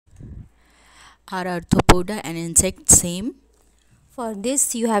Are arthropoda and insects same? For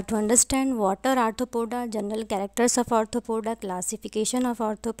this, you have to understand what are arthropoda, general characters of arthropoda, classification of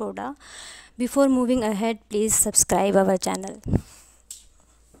arthropoda. Before moving ahead, please subscribe our channel.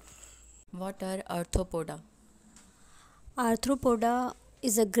 What are arthropoda? Arthropoda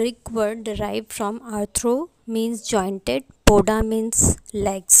is a Greek word derived from arthro means jointed, poda means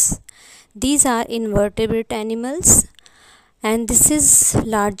legs. These are invertebrate animals and this is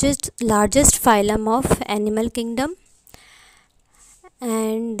largest phylum of animal kingdom,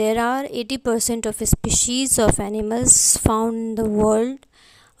 and there are 80% of species of animals found in the world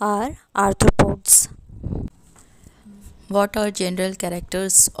are arthropods. What are general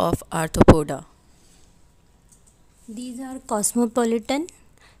characters of arthropoda? These are cosmopolitan,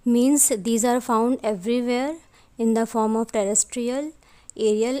 means these are found everywhere in the form of terrestrial,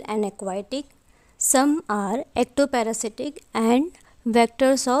 aerial and aquatic. Some are ectoparasitic and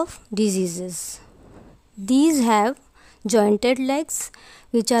vectors of diseases. These have jointed legs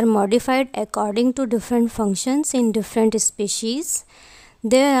which are modified according to different functions in different species.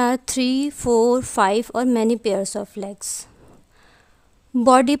 There are 3, 4, 5 or many pairs of legs.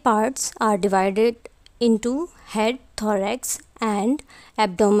 Body parts are divided into head, thorax and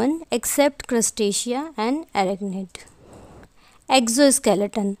abdomen except crustacea and arachnid.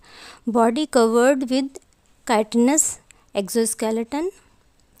 Exoskeleton, body covered with chitinous exoskeleton.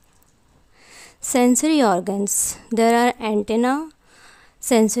 Sensory organs, there are antenna,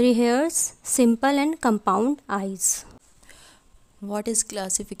 sensory hairs, simple and compound eyes. What is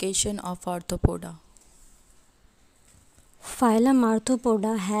classification of arthropoda? Phylum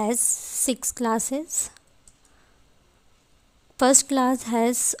Arthropoda has 6 classes. First class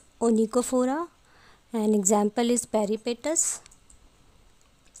has Onychophora, an example is Peripatus.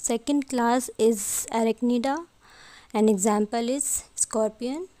 Second class is Arachnida, an example is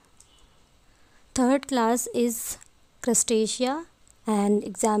Scorpion. Third class is Crustacea, an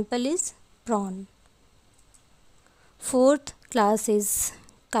example is Prawn. Fourth class is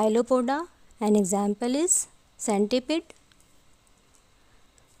Chilopoda, an example is Centipede.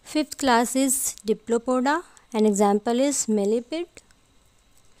 Fifth class is Diplopoda, an example is Millipede.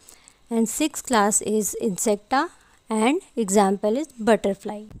 And sixth class is Insecta, and example is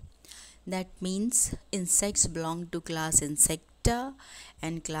Butterfly. That means insects belong to class Insecta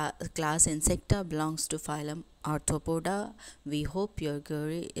and class Insecta belongs to phylum Arthropoda. We hope your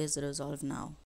query is resolved now.